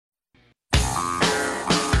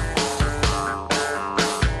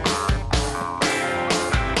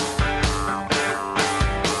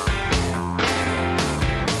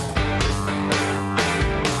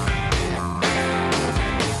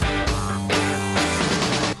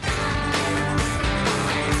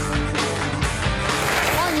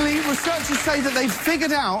say that they've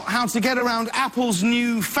figured out how to get around Apple's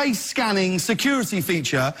new face-scanning security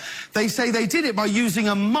feature. They say they did it by using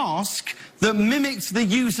a mask that mimicked the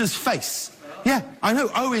user's face. Yeah, I know.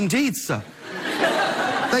 Oh, indeed, sir.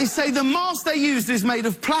 They say the mask they used is made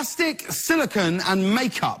of plastic, silicone, and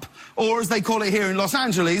makeup. Or, as they call it here in Los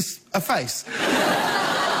Angeles, a face.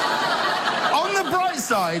 On the bright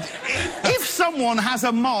side, if someone has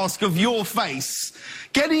a mask of your face,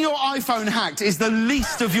 getting your iPhone hacked is the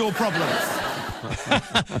least of your problems.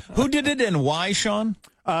 Who did it and why, Sean?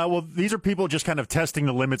 Well, these are people just kind of testing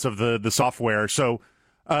the limits of the software. So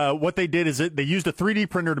what they did is they used a 3D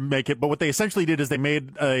printer to make it, but what they essentially did is they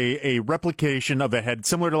made a replication of a head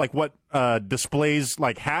similar to like what displays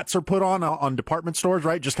like hats are put on department stores,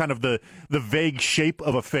 right? Just kind of the vague shape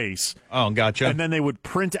of a face. Oh, gotcha. And then they would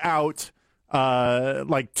print out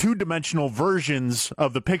like two-dimensional versions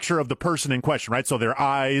of the picture of the person in question, right? So their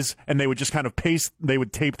eyes, and they would just kind of they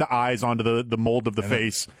would tape the eyes onto the mold of the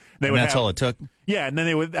face. That's all it took? Yeah, and then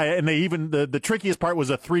the trickiest part was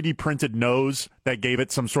a 3D printed nose that gave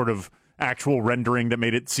it some sort of actual rendering that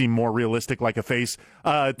made it seem more realistic, like a face.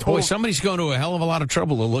 Boy, somebody's going to a hell of a lot of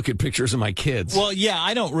trouble to look at pictures of my kids. Well, yeah,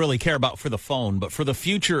 I don't really care about for the phone, but for the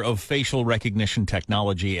future of facial recognition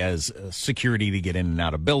technology as security to get in and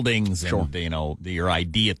out of buildings and, your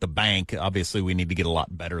ID at the bank, obviously we need to get a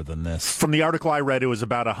lot better than this. From the article I read, it was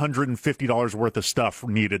about $150 worth of stuff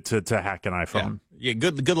needed to hack an iPhone. Yeah,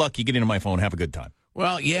 good luck. You get into my phone. Have a good time.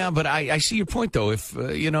 Well, yeah, but I see your point, though. If,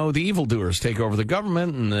 the evildoers take over the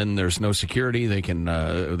government and then there's no security, they can,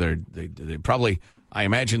 they probably, I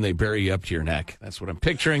imagine they bury you up to your neck. That's what I'm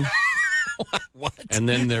picturing. What? And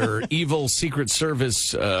then their evil Secret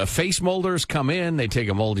Service face molders come in, they take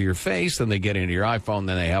a mold of your face, then they get into your iPhone,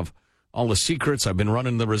 then they have all the secrets. I've been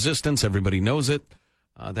running the resistance. Everybody knows it.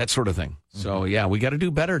 That sort of thing. Mm-hmm. So, yeah, we got to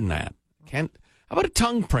do better than that. How about a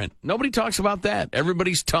tongue print? Nobody talks about that.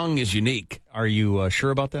 Everybody's tongue is unique. Are you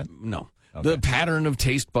sure about that? No. Okay. The pattern of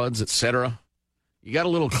taste buds, etc. You got a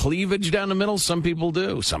little cleavage down the middle? Some people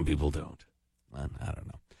do. Some people don't. I don't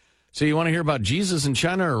know. So you want to hear about Jesus in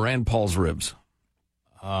China or Rand Paul's ribs?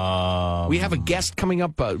 We have a guest coming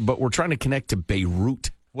up, but we're trying to connect to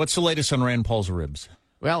Beirut. What's the latest on Rand Paul's ribs?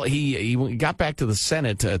 Well, he got back to the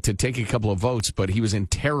Senate to take a couple of votes, but he was in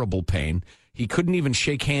terrible pain. He couldn't even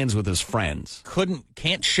shake hands with his friends.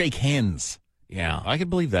 Can't shake hands. Yeah. I could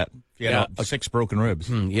believe that. Yeah, 6 broken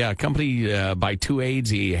ribs. Accompanied by 2 aides.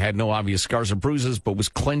 He had no obvious scars or bruises, but was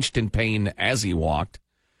clenched in pain as he walked.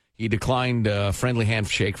 He declined a friendly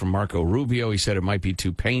handshake from Marco Rubio. He said it might be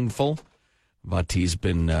too painful, but he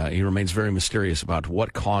remains very mysterious about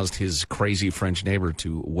what caused his crazy French neighbor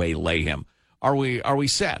to waylay him. Are we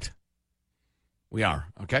set? We are,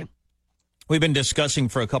 okay? We've been discussing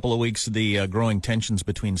for a couple of weeks the growing tensions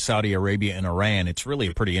between Saudi Arabia and Iran. It's really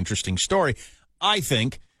a pretty interesting story, I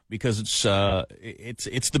think, because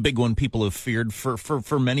it's the big one people have feared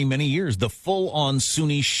for many, many years. The full-on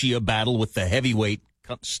Sunni-Shia battle with the heavyweight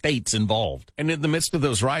states involved. And in the midst of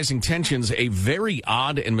those rising tensions, a very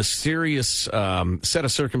odd and mysterious set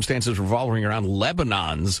of circumstances revolving around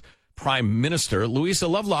Lebanon's Prime Minister. Louisa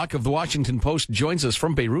Lovelock of the Washington Post joins us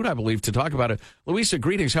from Beirut, I believe, to talk about it. Louisa,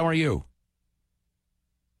 greetings. How are you?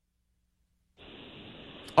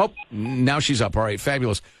 Oh, now she's up. All right,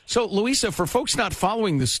 fabulous. So, Louisa, for folks not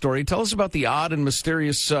following this story, tell us about the odd and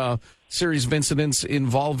mysterious series of incidents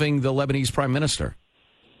involving the Lebanese Prime Minister.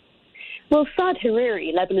 Well, Saad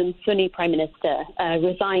Hariri, Lebanon's Sunni Prime Minister,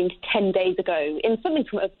 resigned 10 days ago in something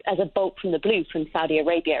as a bolt from the blue from Saudi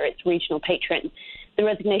Arabia, its regional patron. The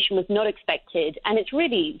resignation was not expected, and it's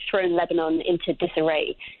really thrown Lebanon into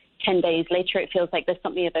disarray. 10 days later, it feels like there's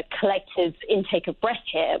something of a collective intake of breath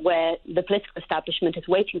here where the political establishment is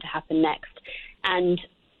waiting to happen next. And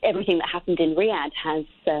everything that happened in Riyadh has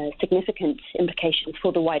significant implications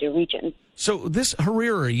for the wider region. So this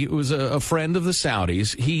Hariri was a friend of the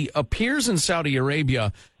Saudis. He appears in Saudi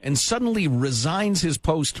Arabia and suddenly resigns his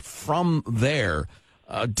post from there.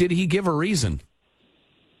 Did he give a reason?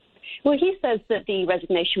 Well, he says that the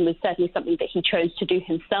resignation was certainly something that he chose to do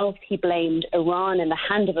himself. He blamed Iran and the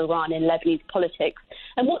hand of Iran in Lebanese politics.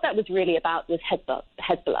 And what that was really about was Hezbollah.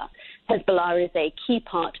 Hezbollah is a key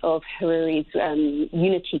part of Hariri's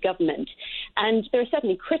unity government. And there are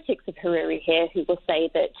certainly critics of Hariri here who will say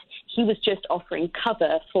that he was just offering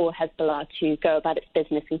cover for Hezbollah to go about its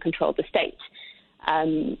business and control the state.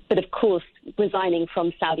 But of course, resigning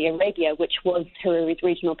from Saudi Arabia, which was Hariri's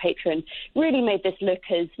regional patron, really made this look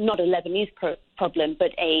as not a Lebanese problem,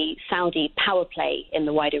 but a Saudi power play in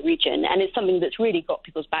the wider region. And it's something that's really got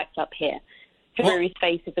people's backs up here. Hariri's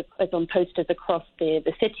face is on posters across the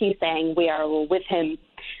city saying we are all with him.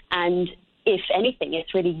 And if anything,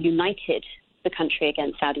 it's really united the country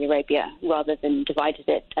against Saudi Arabia rather than divided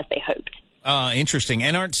it as they hoped. Interesting.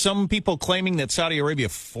 And aren't some people claiming that Saudi Arabia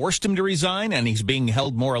forced him to resign and he's being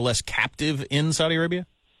held more or less captive in Saudi Arabia?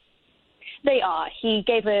 They are. He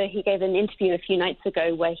gave an interview a few nights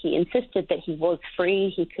ago where he insisted that he was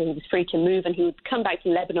free, he was free to move, and he would come back to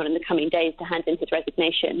Lebanon in the coming days to hand in his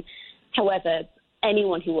resignation. However,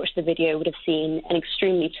 anyone who watched the video would have seen an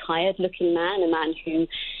extremely tired-looking man, a man who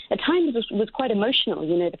at times was quite emotional.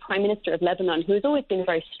 You know, the Prime Minister of Lebanon, who has always been a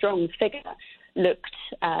very strong figure, looked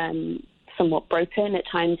somewhat broken. At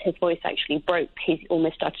times his voice actually broke. He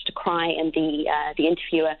almost started to cry, and the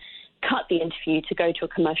interviewer cut the interview to go to a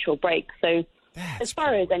commercial break. So as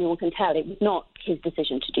far as anyone can tell, it was not his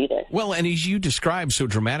decision to do this. Well, and as you described so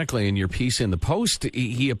dramatically in your piece in the Post,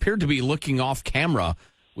 he appeared to be looking off camera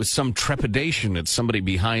with some trepidation at somebody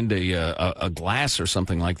behind a glass or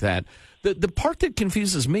something like that. The part that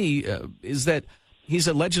confuses me is that he's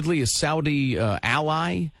allegedly a Saudi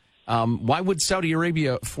ally. Why would Saudi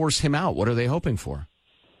Arabia force him out? What are they hoping for?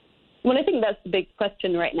 Well, I think that's the big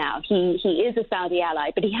question right now. He is a Saudi ally,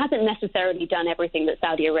 but he hasn't necessarily done everything that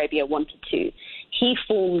Saudi Arabia wanted to. He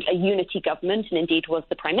formed a unity government and indeed was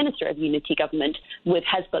the prime minister of unity government with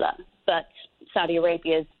Hezbollah. But Saudi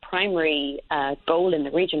Arabia's primary goal in the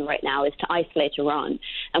region right now is to isolate Iran.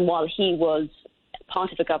 And while he was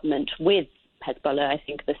part of a government with Hezbollah, I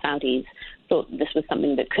think the Saudis thought this was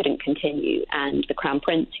something that couldn't continue. And the Crown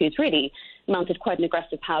Prince, who's really mounted quite an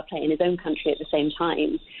aggressive power play in his own country at the same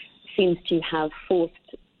time, seems to have forced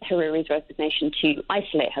Hariri's resignation to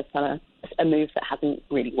isolate Hezbollah, a move that hasn't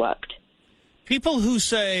really worked. People who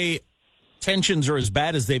say tensions are as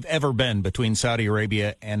bad as they've ever been between Saudi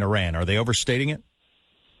Arabia and Iran, are they overstating it?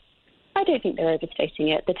 I don't think they're overstating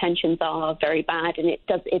it. The tensions are very bad, and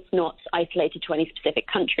it's not isolated to any specific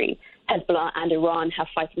country. Hezbollah and Iran have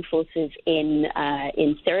fighting forces in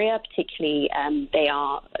Syria, particularly they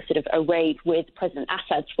are sort of arrayed with President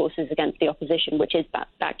Assad's forces against the opposition, which is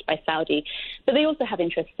backed by Saudi. But they also have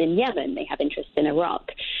interests in Yemen, they have interests in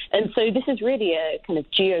Iraq. And so this is really a kind of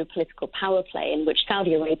geopolitical power play in which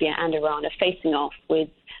Saudi Arabia and Iran are facing off with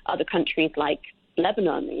other countries like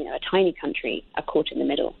Lebanon, you know, a tiny country, are caught in the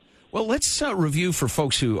middle. Well, let's review for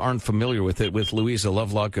folks who aren't familiar with it with Louisa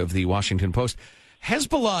Lovelock of the Washington Post.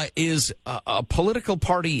 Hezbollah is a political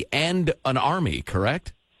party and an army,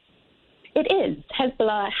 correct? It is.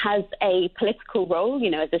 Hezbollah has a political role.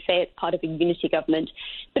 You know, as I say, it's part of a unity government,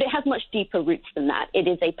 but it has much deeper roots than that. It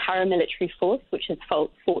is a paramilitary force which has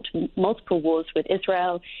fought multiple wars with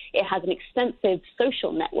Israel. It has an extensive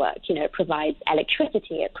social network. You know, it provides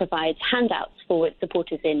electricity. It provides handouts for its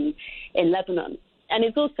supporters in Lebanon. And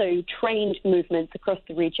it's also trained movements across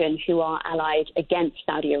the region who are allied against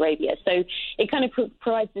Saudi Arabia. So it kind of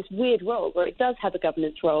provides this weird role where it does have a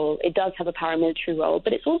governance role, it does have a paramilitary role,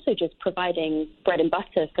 but it's also just providing bread and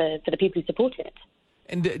butter for the people who support it.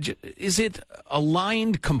 And is it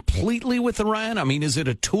aligned completely with Iran? I mean, is it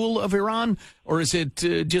a tool of Iran, or is it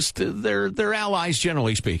just their allies,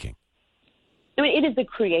 generally speaking? I mean, it is the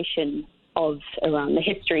creation of Iran. The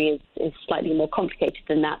history is slightly more complicated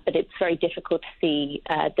than that, but it's very difficult to see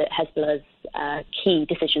that Hezbollah's key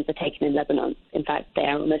decisions are taken in Lebanon. In fact, they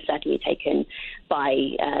are almost certainly taken by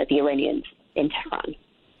the Iranians in Tehran.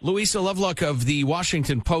 Louisa Lovelock of the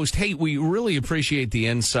Washington Post. Hey, we really appreciate the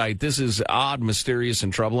insight. This is odd, mysterious,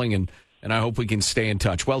 and troubling, and I hope we can stay in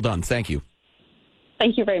touch. Well done. Thank you.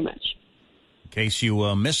 Thank you very much. In case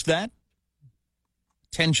you missed that,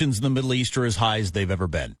 tensions in the Middle East are as high as they've ever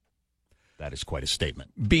been. That is quite a statement.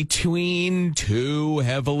 Between two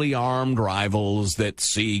heavily armed rivals that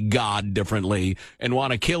see God differently and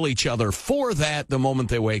want to kill each other for that the moment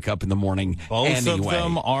they wake up in the morning. Both of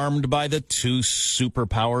them armed by the two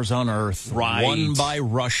superpowers on Earth. Right. One by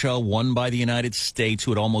Russia, one by the United States, who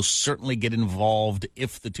would almost certainly get involved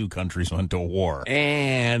if the two countries went to war.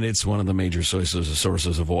 And it's one of the major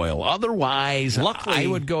sources of oil. Otherwise, luckily, I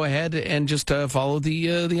would go ahead and just follow the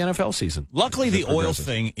NFL season. Luckily, the oil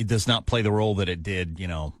thing, it does not play the role that it did,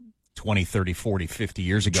 20, 30, 40, 50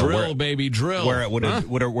 years ago. Drill, baby, drill. Where it would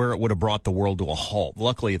have brought the world to a halt.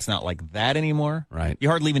 Luckily, it's not like that anymore. Right. You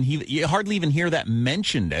hardly even hear that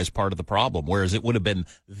mentioned as part of the problem, whereas it would have been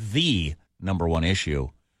the number one issue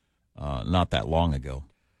not that long ago,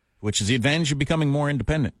 which is the advantage of becoming more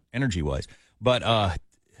independent energy-wise. But I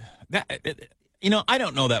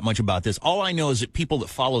don't know that much about this. All I know is that people that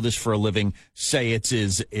follow this for a living say it's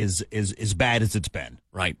as bad as it's been.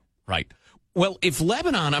 Right. Well, if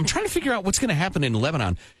Lebanon, I'm trying to figure out what's going to happen in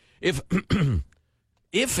Lebanon. If,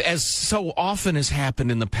 as so often has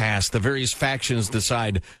happened in the past, the various factions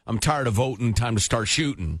decide, I'm tired of voting, time to start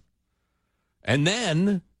shooting. And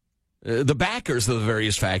then the backers of the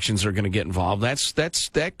various factions are going to get involved.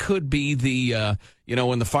 That could be the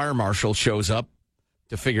when the fire marshal shows up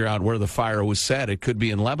to figure out where the fire was set. It could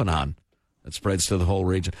be in Lebanon. That spreads to the whole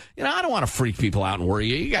region. I don't want to freak people out and worry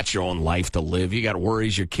you. You got your own life to live. You got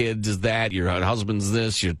worries. Your kids is that. Your husband's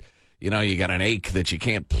this. You got an ache that you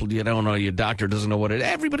can't. You don't know. Your doctor doesn't know what it is.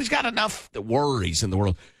 Everybody's got enough worries in the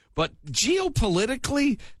world. But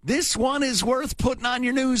geopolitically, this one is worth putting on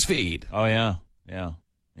your news feed. Oh yeah.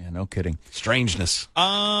 No kidding. Strangeness.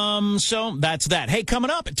 So that's that. Hey, coming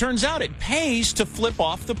up, it turns out it pays to flip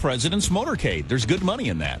off the president's motorcade. There's good money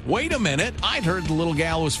in that. Wait a minute. I'd heard the little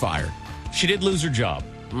gal was fired. She did lose her job,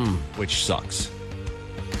 which sucks.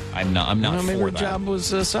 I'm not maybe for her that. job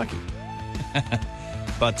was sucky.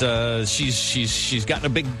 But she's gotten a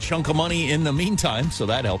big chunk of money in the meantime, so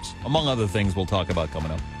that helps. Among other things we'll talk about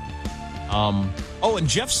coming up. And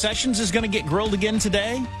Jeff Sessions is going to get grilled again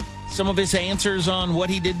today. Some of his answers on what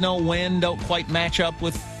he did know when don't quite match up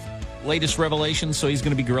with latest revelations, so he's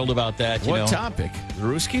going to be grilled about that. What topic? The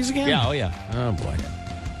Ruskies again? Yeah, oh yeah. Oh, boy.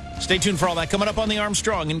 Stay tuned for all that coming up on the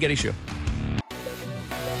Armstrong and Getty Show.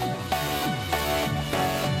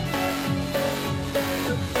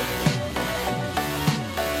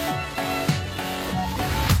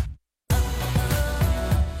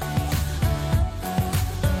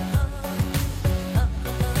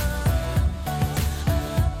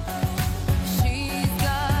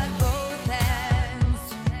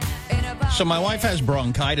 So my wife has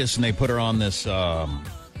bronchitis, and they put her on this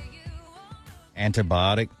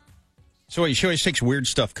antibiotic. So she always takes weird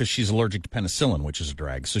stuff because she's allergic to penicillin, which is a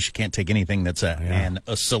drag. So she can't take anything that's an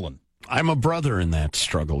acillin. I'm a brother in that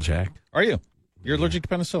struggle, Jack. Are you? You're allergic to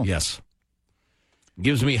penicillin? Yes.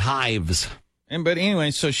 Gives me hives. But anyway,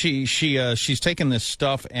 so she's taking this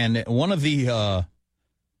stuff, and one of the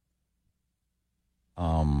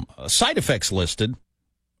side effects listed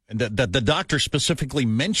that the doctor specifically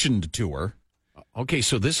mentioned to her. Okay,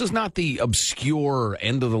 so this is not the obscure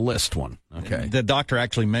end of the list one. Okay. The doctor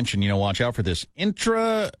actually mentioned, watch out for this.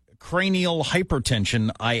 Intracranial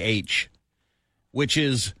hypertension, IH, which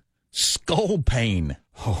is skull pain.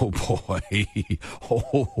 Oh, boy.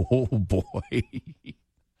 Oh, boy. You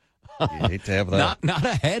hate to have that. Not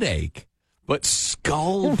a headache, but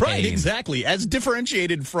skull pain. Right, exactly. As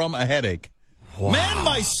differentiated from a headache. Wow. Man,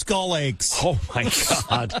 my skull aches. Oh, my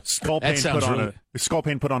God. Skull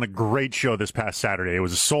Pain put on a great show this past Saturday. It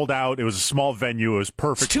was sold out. It was a small venue. It was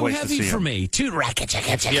perfect It's too place to heavy see for him. me. Too racket.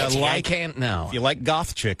 I can't now. If you like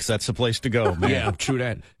goth chicks, that's the place to go, man. Yeah, true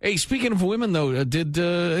that. Hey, speaking of women, though, did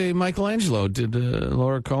Michelangelo, did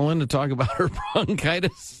Laura call in to talk about her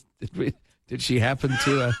bronchitis? Did she happen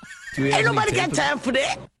to? Ain't nobody got time for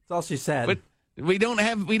that. That's all she said. But we don't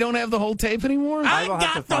have the whole tape anymore. I will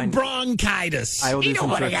have to find bronchitis. I will do some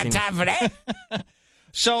Nobody got searching. time for that.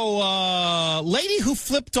 So, lady who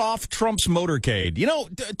flipped off Trump's motorcade.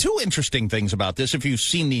 Two interesting things about this, if you've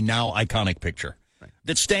seen the now iconic picture.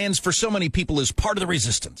 That stands for so many people as part of the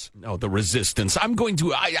resistance. No, the resistance. I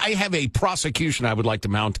have a prosecution I would like to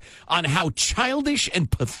mount on how childish and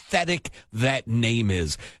pathetic that name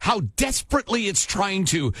is. How desperately it's trying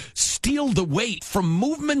to steal the weight from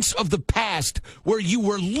movements of the past where you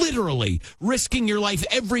were literally risking your life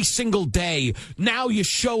every single day. Now you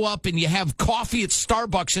show up and you have coffee at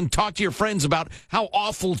Starbucks and talk to your friends about how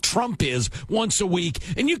awful Trump is once a week.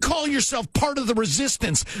 And you call yourself part of the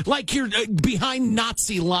resistance like you're behind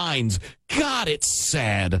Nazi lines. God, it's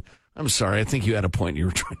sad. I'm sorry. I think you had a point you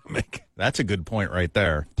were trying to make. That's a good point right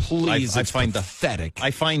there. Please, I it's find pathetic.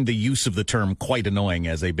 I find the use of the term quite annoying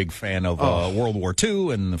as a big fan of World War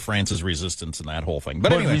II and France's resistance and that whole thing.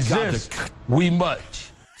 But anyway, resist, we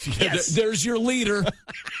must. Yes. There's your leader.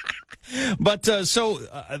 But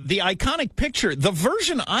the iconic picture, the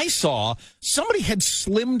version I saw, somebody had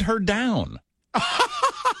slimmed her down.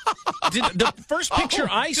 The first picture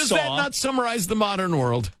I Does saw. that not summarize the modern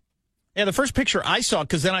world? Yeah, the first picture I saw,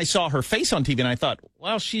 because then I saw her face on TV, and I thought,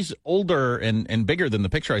 well, she's older and bigger than the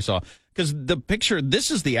picture I saw. Because the picture,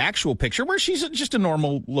 this is the actual picture where she's just a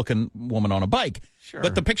normal-looking woman on a bike. Sure.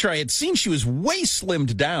 But the picture I had seen, she was way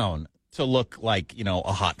slimmed down to look like,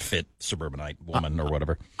 a hot, fit suburbanite woman or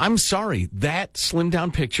whatever. I'm sorry. That slimmed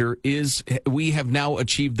down picture we have now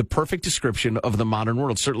achieved the perfect description of the modern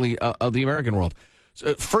world, certainly of the American world.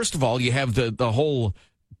 So, first of all, you have the whole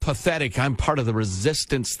pathetic, I'm part of the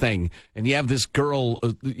resistance thing. And you have this girl,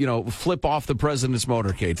 flip off the president's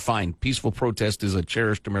motorcade. Fine. Peaceful protest is a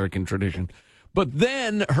cherished American tradition. But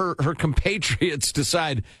then her compatriots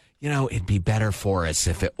decide, it'd be better for us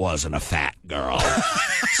if it wasn't a fat girl.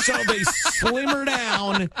 So they slim her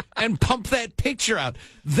down and pump that picture out.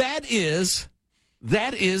 That is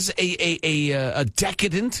a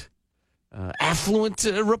decadent, affluent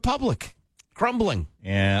republic crumbling.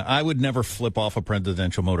 Yeah, I would never flip off a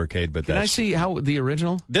presidential motorcade, but Can I see how the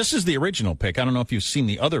original? This is the original pic. I don't know if you've seen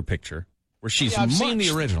the other picture where she's I've seen the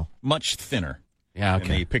original. much thinner. Yeah, In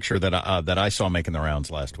the picture that I saw making the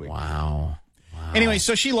rounds last week. Wow. Anyway,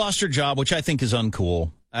 so she lost her job, which I think is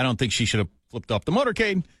uncool. I don't think she should have flipped off the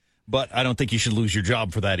motorcade, but I don't think you should lose your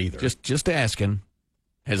job for that either. Just asking.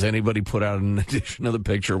 Has anybody put out an edition of the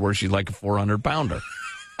picture where she's like a 400-pounder?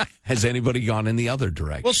 Has anybody gone in the other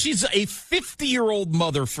direction? Well, she's a 50-year-old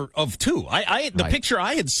mother of two. The picture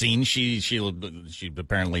I had seen, she's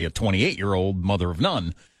apparently a 28-year-old mother of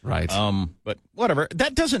none. Right. But whatever.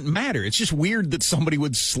 That doesn't matter. It's just weird that somebody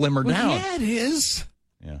would slim her down. Yeah, it is.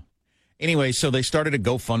 Yeah. Anyway, so they started a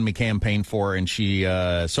GoFundMe campaign for her, and she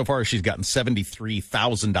so far she's gotten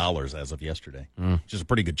 $73,000 as of yesterday, which is a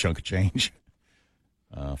pretty good chunk of change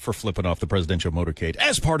for flipping off the presidential motorcade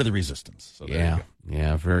as part of the resistance. So there you go.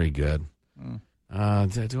 Yeah, very good.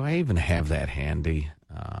 Do I even have that handy?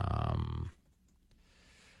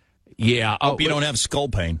 Yeah. Hope you don't have skull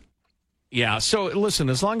pain. Yeah. So listen,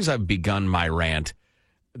 as long as I've begun my rant,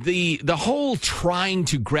 the whole trying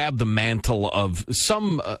to grab the mantle of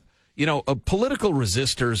some, political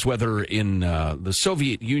resistors, whether in the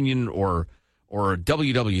Soviet Union or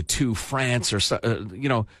WW2 France or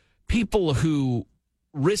people who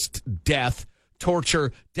risked death,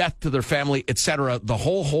 torture, death to their family, etc. The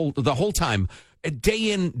whole time,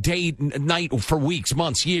 day in, day night, for weeks,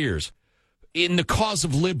 months, years, in the cause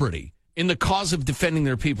of liberty, in the cause of defending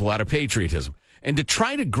their people out of patriotism. And to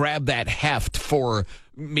try to grab that heft for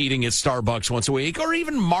meeting at Starbucks once a week or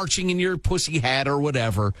even marching in your pussy hat or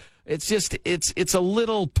whatever, it's a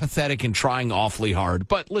little pathetic and trying awfully hard.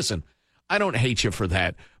 But listen, I don't hate you for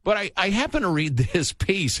that. But I happen to read this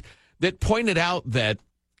piece that pointed out that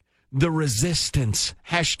the resistance,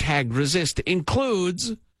 #resist,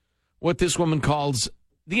 includes what this woman calls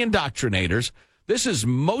the indoctrinators. This is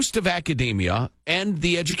most of academia and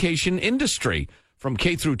the education industry, from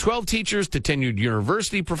K through 12 teachers to tenured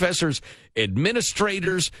university professors,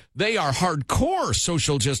 administrators. They are hardcore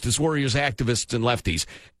social justice warriors, activists, and lefties.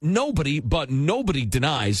 Nobody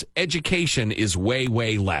denies education is way,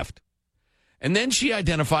 way left. And then she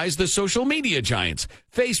identifies the social media giants,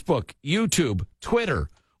 Facebook, YouTube, Twitter,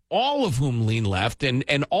 all of whom lean left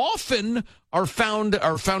and often are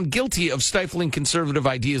found guilty of stifling conservative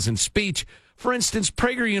ideas and speech. For instance,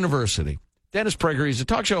 Prager University. Dennis Prager, he's a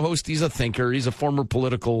talk show host. He's a thinker. He's a former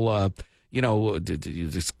political,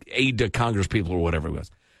 aide to Congress people or whatever it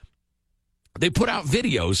was. They put out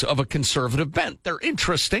videos of a conservative bent. They're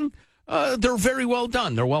interesting. They're very well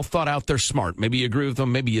done. They're well thought out. They're smart. Maybe you agree with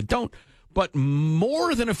them. Maybe you don't. But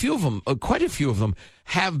more than a few of them, quite a few of them,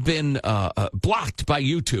 have been blocked by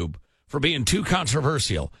YouTube for being too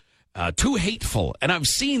controversial, too hateful. And I've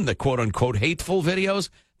seen the quote-unquote hateful videos.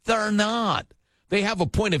 They're not. They have a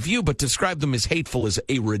point of view, but describe them as hateful is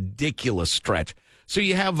a ridiculous stretch. So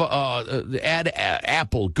you have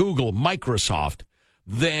Apple, Google, Microsoft,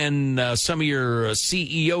 then some of your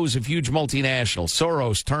CEOs of huge multinationals,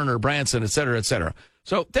 Soros, Turner, Branson, et cetera, et cetera.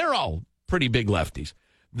 So they're all pretty big lefties.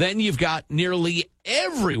 Then you've got nearly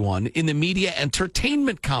everyone in the media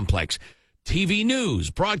entertainment complex. TV news,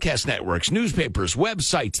 broadcast networks, newspapers,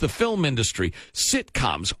 websites, the film industry,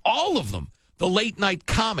 sitcoms, all of them. The late night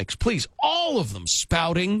comics, please, all of them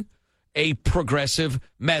spouting a progressive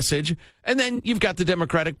message. And then you've got the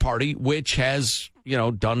Democratic Party, which has,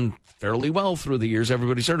 done fairly well through the years.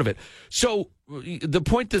 Everybody's heard of it. So the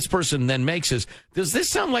point this person then makes is, does this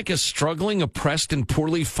sound like a struggling, oppressed, and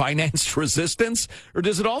poorly financed resistance? Or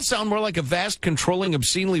does it all sound more like a vast, controlling,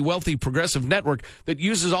 obscenely wealthy progressive network that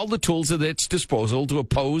uses all the tools at its disposal to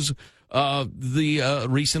oppose the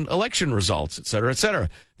recent election results, et cetera, et cetera?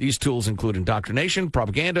 These tools include indoctrination,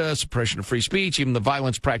 propaganda, suppression of free speech, even the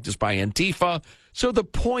violence practiced by Antifa. So the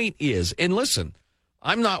point is, and listen,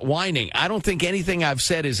 I'm not whining. I don't think anything I've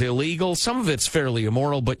said is illegal. Some of it's fairly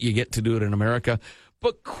immoral, but you get to do it in America.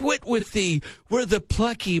 But quit with we're the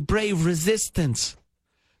plucky, brave resistance.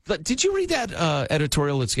 Did you read that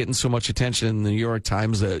editorial that's getting so much attention in the New York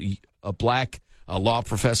Times? A black law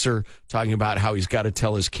professor talking about how he's got to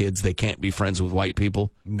tell his kids they can't be friends with white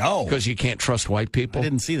people. No. Because you can't trust white people. I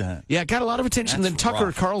didn't see that. Yeah, it got a lot of attention. That's Then Tucker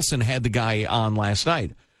rough. Carlson had the guy on last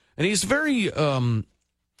night. And he's very...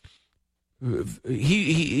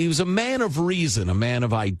 He was a man of reason, a man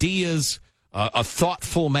of ideas, a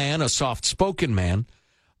thoughtful man, a soft-spoken man,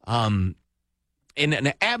 and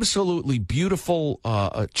an absolutely beautiful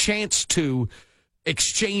chance to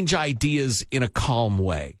exchange ideas in a calm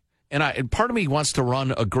way. And part of me wants to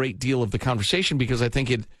run a great deal of the conversation because I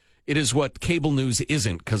think It is what cable news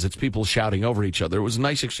isn't, because it's people shouting over each other. It was a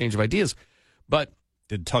nice exchange of ideas. But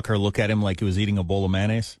Did Tucker look at him like he was eating a bowl of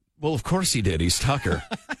mayonnaise? well, of course he did. He's Tucker.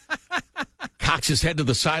 Cocks his head to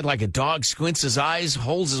the side like a dog, squints his eyes,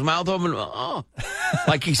 holds his mouth open,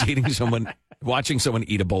 like he's watching someone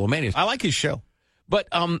eat a bowl of mayonnaise. I like his show. But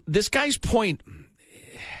this guy's point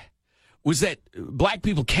was that black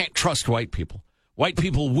people can't trust white people. White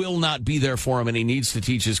people will not be there for him, and he needs to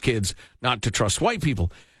teach his kids not to trust white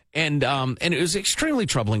people. And it was extremely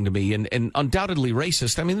troubling to me and undoubtedly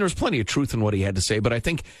racist. I mean, there was plenty of truth in what he had to say, but I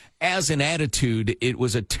think as an attitude, it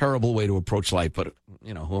was a terrible way to approach life. But,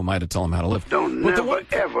 who am I to tell him how to live?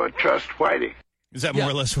 Don't ever trust Whitey. Is that more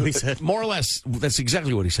or less what he said? More or less, that's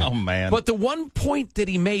exactly what he said. Oh, man. But the one point that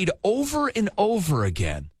he made over and over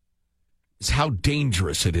again is how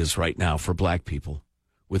dangerous it is right now for black people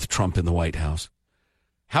with Trump in the White House.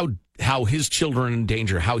 How his children are in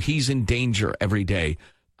danger, how he's in danger every day.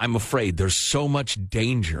 I'm afraid there's so much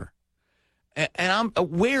danger. And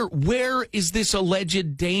where is this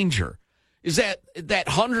alleged danger? Is that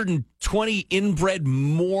 120 inbred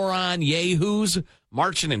moron yahoos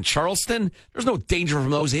marching in Charleston? There's no danger from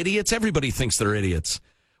those idiots. Everybody thinks they're idiots.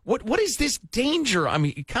 What is this danger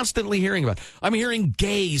I'm constantly hearing about? I'm hearing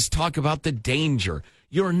gays talk about the danger.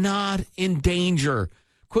 You're not in danger.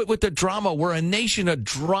 Quit with the drama. We're a nation of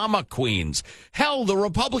drama queens. Hell, the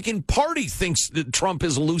Republican Party thinks that Trump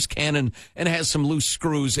is a loose cannon and has some loose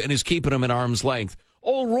screws and is keeping him at arm's length.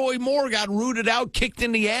 Old Roy Moore got rooted out, kicked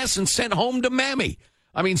in the ass, and sent home to Mammy.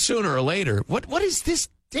 I mean, sooner or later. What is this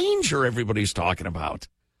danger everybody's talking about?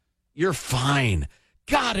 You're fine.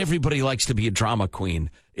 God, everybody likes to be a drama queen.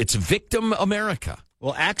 It's victim America.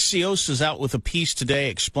 Well, Axios is out with a piece today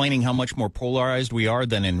explaining how much more polarized we are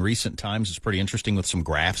than in recent times. It's pretty interesting with some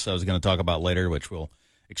graphs I was going to talk about later, which will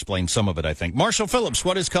explain some of it, I think. Marshall Phillips,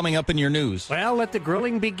 what is coming up in your news? Well, let the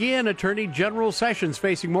grilling begin. Attorney General Sessions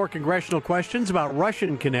facing more congressional questions about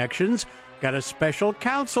Russian connections. Got a special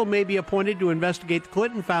counsel may be appointed to investigate the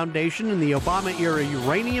Clinton Foundation and the Obama-era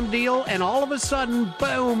uranium deal, and all of a sudden,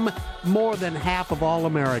 boom, more than half of all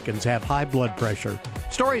Americans have high blood pressure.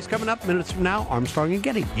 Stories coming up minutes from now, Armstrong and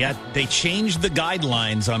Getty. Yeah, they changed the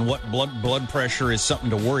guidelines on what blood pressure is something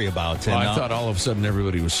to worry about. And I thought all of a sudden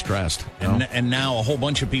everybody was stressed. And now a whole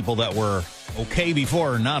bunch of people that were okay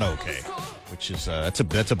before are not okay, which is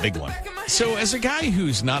that's a big one. So as a guy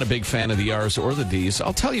who's not a big fan of the R's or the D's,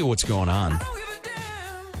 I'll tell you what's going on.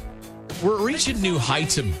 We're reaching new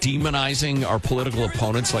heights of demonizing our political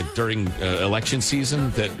opponents, like during election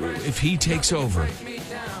season, that if he takes over,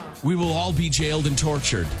 we will all be jailed and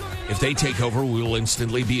tortured. If they take over, we will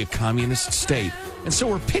instantly be a communist state. And so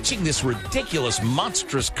we're pitching this ridiculous,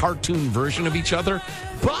 monstrous cartoon version of each other,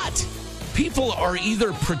 but people are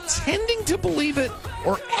either pretending to believe it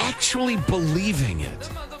or actually believing it.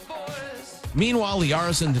 Meanwhile, the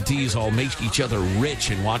R's and the D's all make each other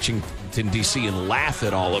rich in Washington, D.C. and laugh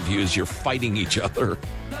at all of you as you're fighting each other.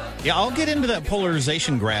 Yeah, I'll get into that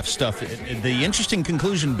polarization graph stuff. The interesting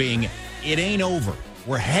conclusion being, it ain't over.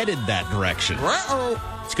 We're headed that direction.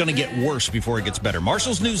 Uh-oh. It's going to get worse before it gets better.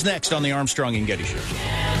 Marshall's News next on the Armstrong and Getty Show.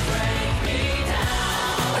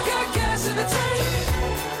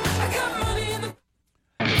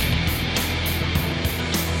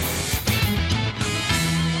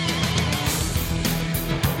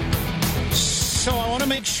 So I want to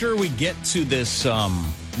make sure we get to this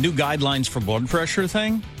new guidelines for blood pressure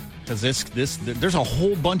thing, because there's a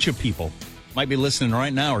whole bunch of people might be listening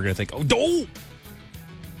right now are going to think, oh,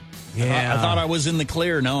 yeah, I thought I was in the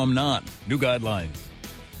clear. Now I'm not. New guidelines.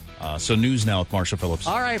 So news now with Marshall Phillips.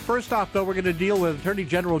 All right, first off, though, we're going to deal with Attorney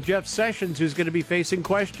General Jeff Sessions, who's going to be facing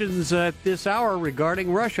questions at this hour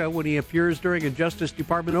regarding Russia when he appears during a Justice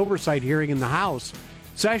Department oversight hearing in the House.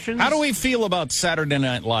 Sessions. How do we feel about Saturday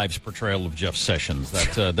Night Live's portrayal of Jeff Sessions,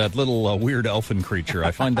 that little weird elfin creature?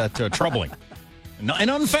 I find that troubling and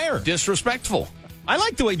unfair. Disrespectful. I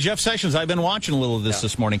like the way Jeff Sessions, I've been watching a little of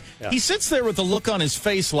this morning. Yeah. He sits there with a look on his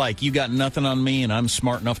face like, you got nothing on me and I'm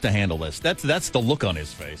smart enough to handle this. That's the look on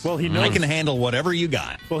his face. Well, he knows. I can handle whatever you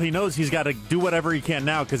got. Well, he knows he's got to do whatever he can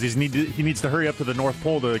now because he needs to hurry up to the North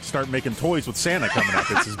Pole to start making toys with Santa coming up.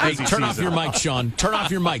 It's his busy turn season. Off your mic, Sean. Turn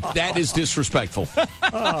off your mic. That is disrespectful.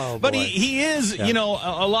 Oh, but he is, a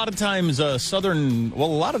lot of times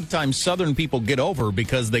Southern people get over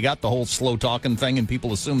because they got the whole slow talking thing and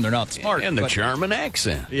people assume they're not smart. And the German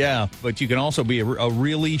accent. Yeah. But you can also be a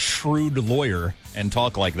really shrewd lawyer and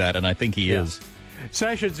talk like that, and I think he is.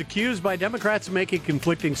 Sessions accused by Democrats of making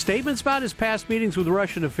conflicting statements about his past meetings with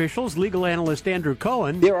Russian officials. Legal analyst Andrew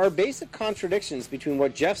Cohen. There are basic contradictions between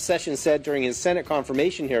what Jeff Sessions said during his Senate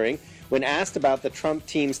confirmation hearing when asked about the Trump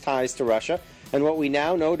team's ties to Russia and what we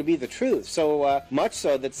now know to be the truth. So much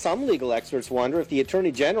so that some legal experts wonder if the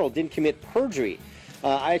Attorney General didn't commit perjury.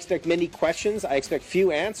 I expect many questions. I expect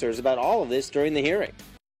few answers about all of this during the hearing.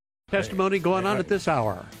 Testimony going on at this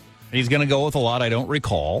hour. He's going to go with a lot I don't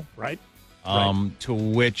recall. Right. To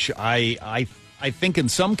which I think in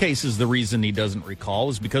some cases the reason he doesn't recall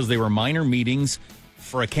is because they were minor meetings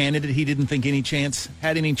for a candidate he didn't think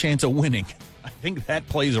had any chance of winning. I think that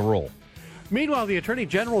plays a role. Meanwhile, the Attorney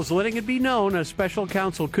General is letting it be known a special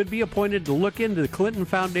counsel could be appointed to look into the Clinton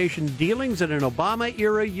Foundation dealings in an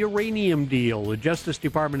Obama-era uranium deal. The Justice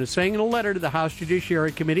Department is saying in a letter to the House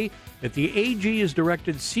Judiciary Committee that the AG has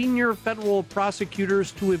directed senior federal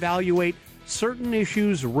prosecutors to evaluate certain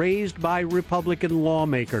issues raised by Republican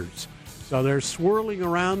lawmakers. So they're swirling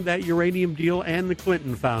around that uranium deal and the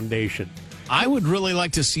Clinton Foundation. I would really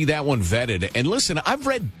like to see that one vetted. And listen, I've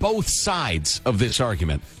read both sides of this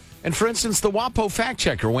argument. And for instance, the WAPO fact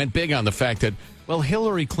checker went big on the fact that, well,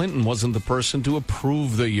 Hillary Clinton wasn't the person to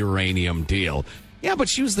approve the uranium deal. Yeah, but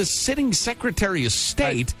she was the sitting Secretary of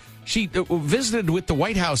State. She visited with the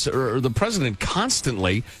White House or the president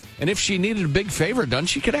constantly. And if she needed a big favor done,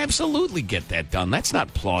 she could absolutely get that done. That's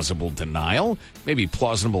not plausible denial. Maybe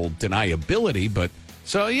plausible deniability, but...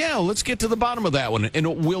 So, yeah, let's get to the bottom of that one.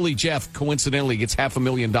 And Willie Jeff, coincidentally, gets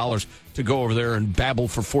 $500,000 to go over there and babble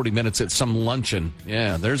for 40 minutes at some luncheon.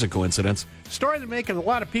 Yeah, there's a coincidence. Story that's making a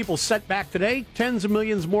lot of people set back today. Tens of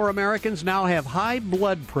millions more Americans now have high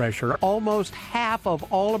blood pressure. Almost half of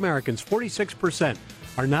all Americans, 46%,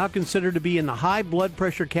 are now considered to be in the high blood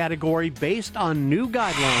pressure category based on new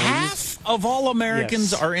guidelines. Half of all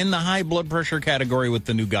Americans are in the high blood pressure category with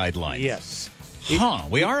the new guidelines. Yes.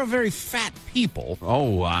 We are a very fat people.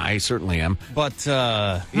 Oh, I certainly am. But,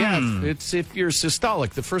 it's if you're systolic,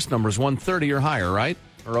 the first number is 130 or higher, right?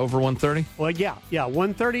 Or over 130? Well, yeah,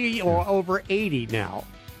 130 or over 80 now.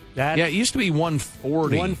 It used to be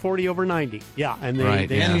 140. 140 over 90. Yeah,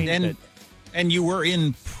 and and you were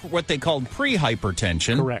in what they called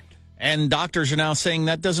pre-hypertension. Correct. And doctors are now saying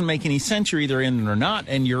that doesn't make any sense. You're either in it or not,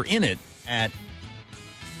 and you're in it at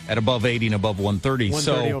above 80 and above 130.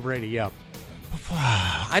 130 over 80, yeah.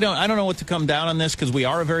 I don't know what to come down on this because we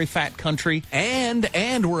are a very fat country, and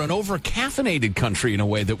we're an over-caffeinated country in a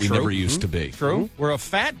way that we never used to be. True. We're a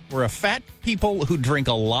fat people who drink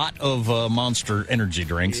a lot of Monster energy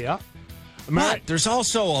drinks. Yeah. But there's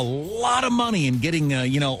also a lot of money in getting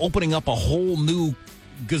opening up a whole new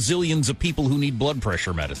gazillions of people who need blood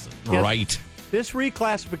pressure medicine. Yes. Right. This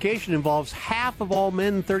reclassification involves half of all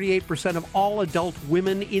men, 38% of all adult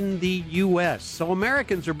women in the U.S. So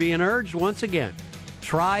Americans are being urged once again,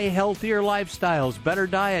 try healthier lifestyles, better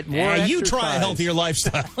diet, more exercise. You try a healthier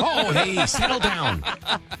lifestyle. Oh, hey, settle down.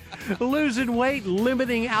 Losing weight,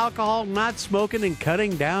 limiting alcohol, not smoking, and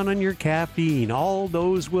cutting down on your caffeine. All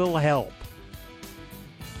those will help.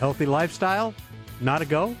 Healthy lifestyle, not a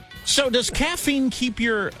go? So does caffeine keep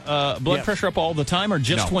your blood pressure up all the time or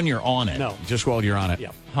just when you're on it? No. Just while you're on it.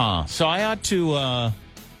 Yep. Huh. So I ought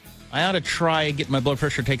to try get my blood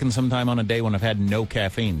pressure taken sometime on a day when I've had no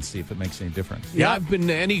caffeine, see if it makes any difference. Yeah,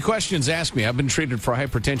 any questions, ask me. I've been treated for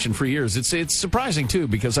hypertension for years. It's surprising, too,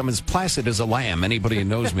 because I'm as placid as a lamb. Anybody who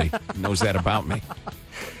knows me knows that about me.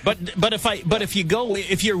 But if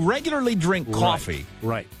you regularly drink coffee,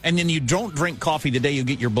 right, and then you don't drink coffee the day you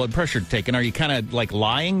get your blood pressure taken, are you kind of like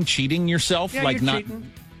lying, cheating yourself? Yeah, like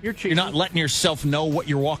you're cheating. You're not letting yourself know what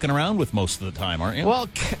you're walking around with most of the time, aren't you? Well,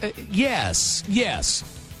 yes.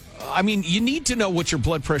 I mean, you need to know what your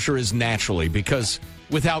blood pressure is naturally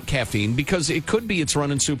without caffeine, because it could be it's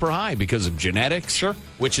running super high because of genetics,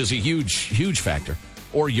 which is a huge factor.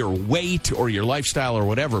 Or your weight or your lifestyle or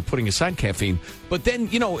whatever, putting aside caffeine. But then,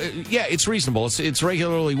 it's reasonable. It's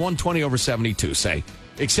regularly 120 over 72, say.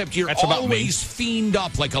 Except you're always fiend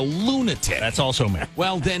up like a lunatic. That's also me.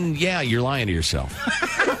 Well, then, you're lying to yourself.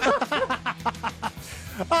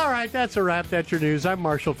 All right, that's a wrap. That's your news. I'm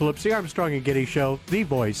Marshall Phillips, the Armstrong and Getty Show, the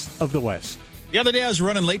voice of the West. The other day I was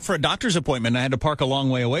running late for a doctor's appointment and I had to park a long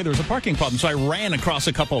way away. There was a parking problem, so I ran across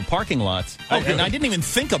a couple of parking lots. And I didn't even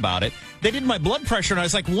think about it. They did my blood pressure and I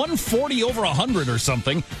was like 140 over 100 or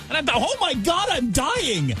something. And I thought, oh my God, I'm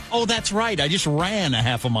dying. Oh, that's right. I just ran a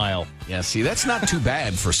half a mile. Yeah, see, that's not too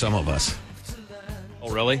bad for some of us. Oh,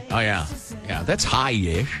 really? Oh, yeah. Yeah, that's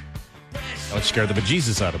high-ish. That would scare the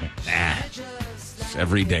bejesus out of me. Nah. It's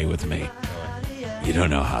every day with me. You don't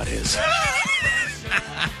know how it is.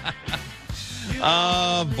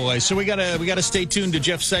 Oh, boy. So we gotta stay tuned to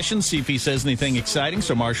Jeff Sessions, see if he says anything exciting.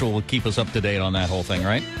 So Marshall will keep us up to date on that whole thing,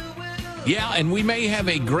 right? Yeah, and we may have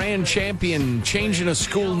a grand champion changing a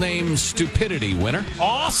school name stupidity winner.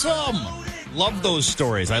 Awesome! Love those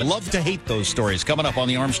stories. I love to hate those stories. Coming up on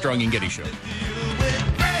the Armstrong and Getty Show.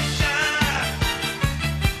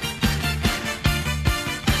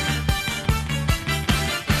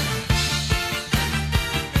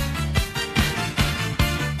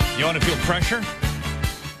 You want to feel pressure?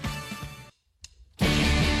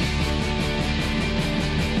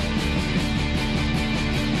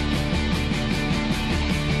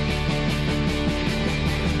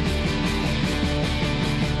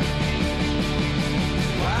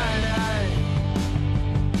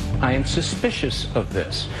 I am suspicious of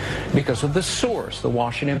this because of the source, the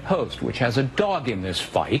Washington Post, which has a dog in this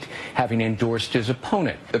fight, having endorsed his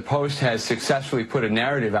opponent. The Post has successfully put a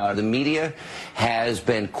narrative out. The media has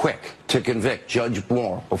been quick to convict Judge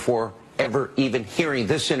Moore before ever even hearing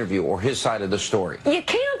this interview or his side of the story. You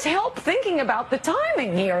can't help thinking about the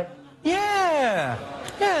timing here. Yeah,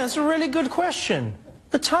 it's a really good question.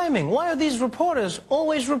 The timing. Why are these reporters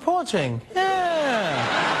always reporting?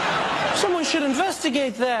 Yeah. Someone should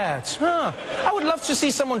investigate that. Huh. I would love to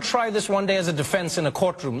see someone try this one day as a defense in a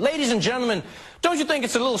courtroom. Ladies and gentlemen, don't you think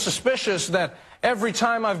it's a little suspicious that every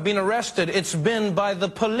time I've been arrested, it's been by the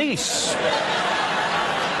police?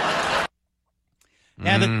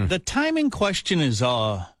 Yeah, the timing question is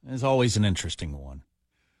always an interesting one.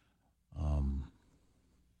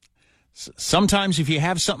 Sometimes if you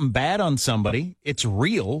have something bad on somebody, it's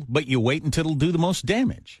real, but you wait until it'll do the most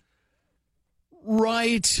damage.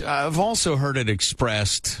 Right. I've also heard it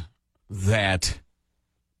expressed that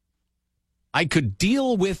I could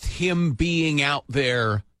deal with him being out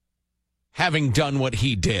there having done what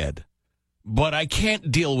he did, but I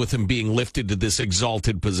can't deal with him being lifted to this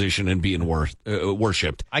exalted position and being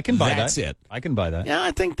worshipped. I can buy that. That's it. I can buy that. Yeah,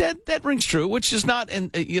 I think that rings true, which is not,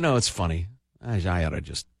 and it's funny. I ought to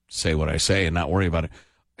just say what I say and not worry about it.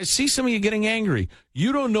 I see some of you getting angry.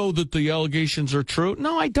 You don't know that the allegations are true.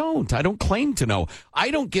 No, I don't. I don't claim to know.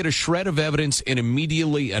 I don't get a shred of evidence and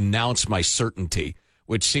immediately announce my certainty,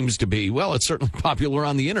 which seems to be, well, it's certainly popular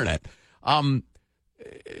on the internet.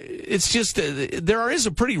 It's just, there is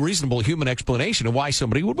a pretty reasonable human explanation of why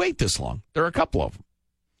somebody would wait this long. There are a couple of them.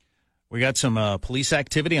 We got some police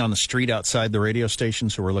activity on the street outside the radio station,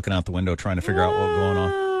 so we're looking out the window trying to figure out what's going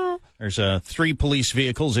on. There's 3 police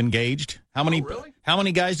vehicles engaged. How many? Really? How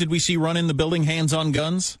many guys did we see run in the building, hands on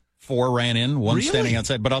guns? 4 ran in, 1 Really? standing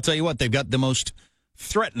outside. But I'll tell you what, they've got the most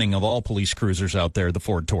threatening of all police cruisers out there, the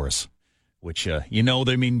Ford Taurus, which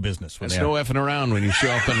they mean business. There's no effing around when you show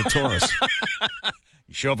up in a Taurus.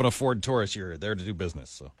 You show up in a Ford Taurus, you're there to do business.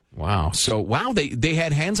 So Wow. They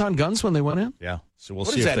had hands on guns when they went in? yeah. So we'll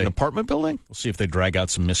What see is if that, they, an apartment building? we'll see if they drag out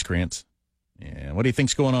some miscreants. Yeah. What do you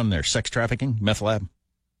think's going on there? Sex trafficking, meth lab,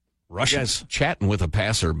 Russians, Guys chatting with a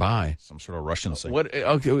passerby. some sort of Russian thing. What?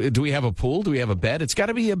 Okay, do we have a pool? Do we have a bet? It's got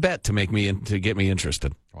to be a bet to get me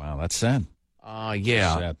interested. Wow, that's sad.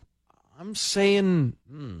 Yeah. Sad. I'm saying,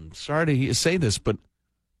 sorry to say this, but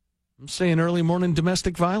I'm saying early morning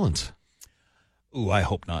domestic violence. Ooh, I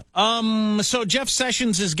hope not. So Jeff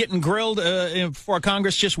Sessions is getting grilled for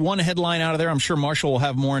Congress. Just one headline out of there. I'm sure Marshall will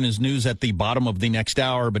have more in his news at the bottom of the next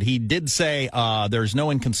hour. But he did say there's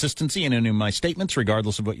no inconsistency in any of my statements,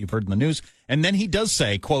 regardless of what you've heard in the news. And then he does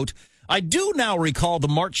say, quote, I do now recall the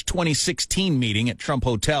March 2016 meeting at Trump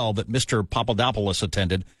Hotel that Mr. Papadopoulos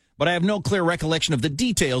attended, but I have no clear recollection of the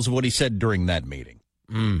details of what he said during that meeting.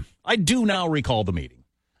 I do now recall the meeting.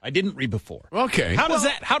 I didn't read before. Okay. How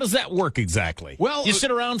does that work exactly? Well, you sit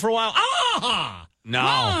around for a while. No.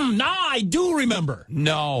 I do remember.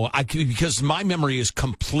 No, because my memory is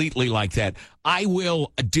completely like that. I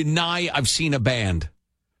will deny I've seen a band,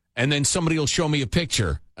 and then somebody will show me a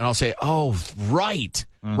picture, and I'll say, "Oh, right,"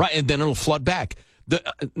 right, and then it'll flood back.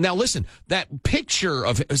 Now listen, that picture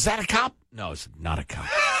is that a cop? No, it's not a cop.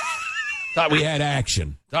 Thought we had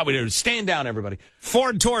action. Thought we did. Stand down, everybody.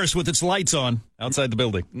 Ford Taurus with its lights on outside the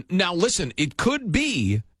building. Now, listen, it could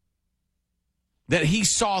be that he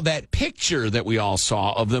saw that picture that we all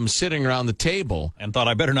saw of them sitting around the table. And thought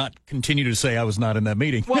I better not continue to say I was not in that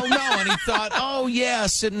meeting. Well, no, and he thought, oh, yeah,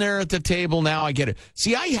 sitting there at the table, now I get it.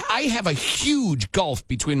 See, I have a huge gulf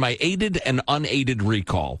between my aided and unaided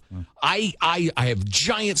recall. I have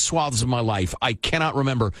giant swaths of my life I cannot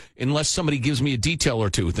remember unless somebody gives me a detail or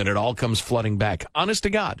two, then it all comes flooding back. Honest to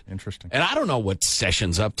God. Interesting. And I don't know what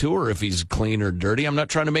Sessions up to or if he's clean or dirty. I'm not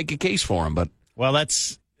trying to make a case for him, but... Well,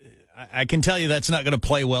 I can tell you that's not going to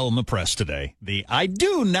play well in the press today. I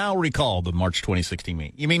do now recall the March 2016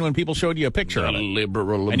 meeting. You mean when people showed you a picture of it?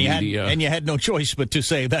 Liberal and media. You had no choice but to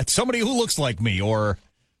say that's somebody who looks like me, or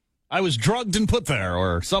I was drugged and put there,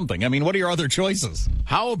 or something. I mean, what are your other choices?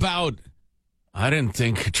 How about I didn't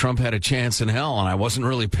think Trump had a chance in hell, and I wasn't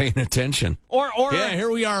really paying attention. Or yeah, here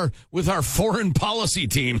we are with our foreign policy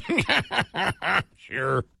team.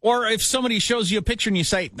 Sure. Or if somebody shows you a picture and you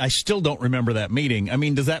say, I still don't remember that meeting, I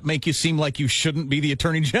mean, does that make you seem like you shouldn't be the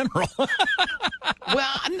attorney general? Well,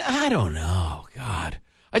 I don't know. God.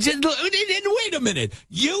 I said, wait a minute.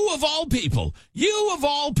 You of all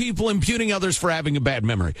people imputing others for having a bad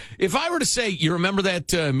memory. If I were to say, you remember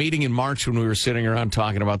that meeting in March when we were sitting around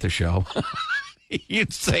talking about the show?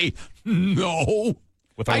 You'd say, no.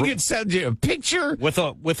 I could send you a picture. With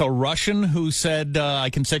a Russian who said, I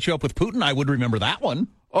can set you up with Putin, I would remember that one.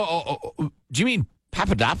 Oh, do you mean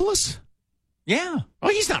Papadopoulos? Yeah. Oh,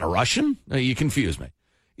 he's not a Russian. You confuse me.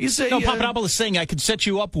 Papadopoulos is saying I could set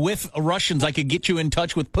you up with Russians. I could get you in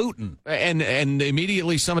touch with Putin. And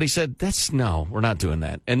immediately somebody said, no, we're not doing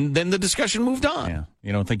that. And then the discussion moved on. Yeah.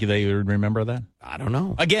 You don't think they would remember that? I don't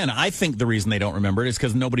know. Again, I think the reason they don't remember it is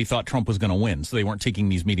because nobody thought Trump was going to win, so they weren't taking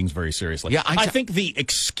these meetings very seriously. Yeah, I think the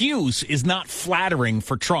excuse is not flattering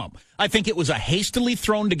for Trump. I think it was a hastily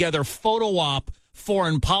thrown together photo op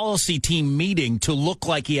foreign policy team meeting to look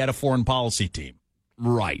like he had a foreign policy team.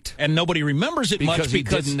 Right. And nobody remembers it much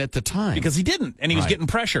because he didn't at the time. Because he didn't, and he was getting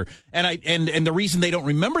pressure. And the reason they don't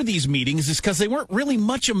remember these meetings is because they weren't really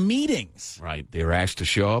much of meetings. Right. They were asked to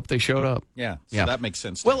show up. They showed up. Yeah. So that makes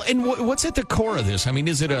sense. Well, and what's at the core of this? I mean,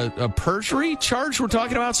 is it a perjury charge we're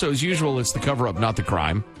talking about? So as usual, it's the cover-up, not the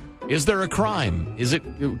crime. Is there a crime? Is it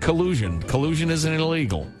collusion? Collusion isn't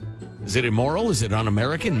illegal. Is it immoral? Is it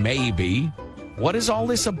un-American? Maybe. What is all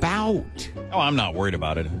this about? Oh, I'm not worried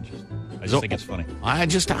about it. I just think it's funny. I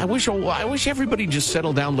wish everybody just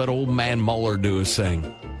settled down, let old man Mueller do his thing.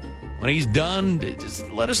 When he's done, just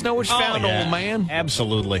let us know what you found, old man.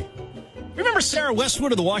 Absolutely. Remember Sarah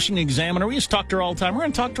Westwood of the Washington Examiner? We used to talk to her all the time. We're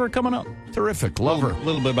going to talk to her coming up. Terrific. Love her. A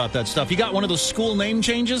little bit about that stuff. You got one of those school name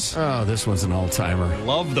changes? Oh, this one's an all-timer.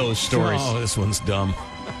 Love those stories. Oh, this one's dumb.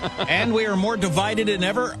 And we are more divided than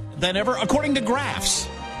ever, according to graphs.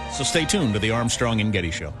 So stay tuned to the Armstrong and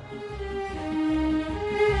Getty Show.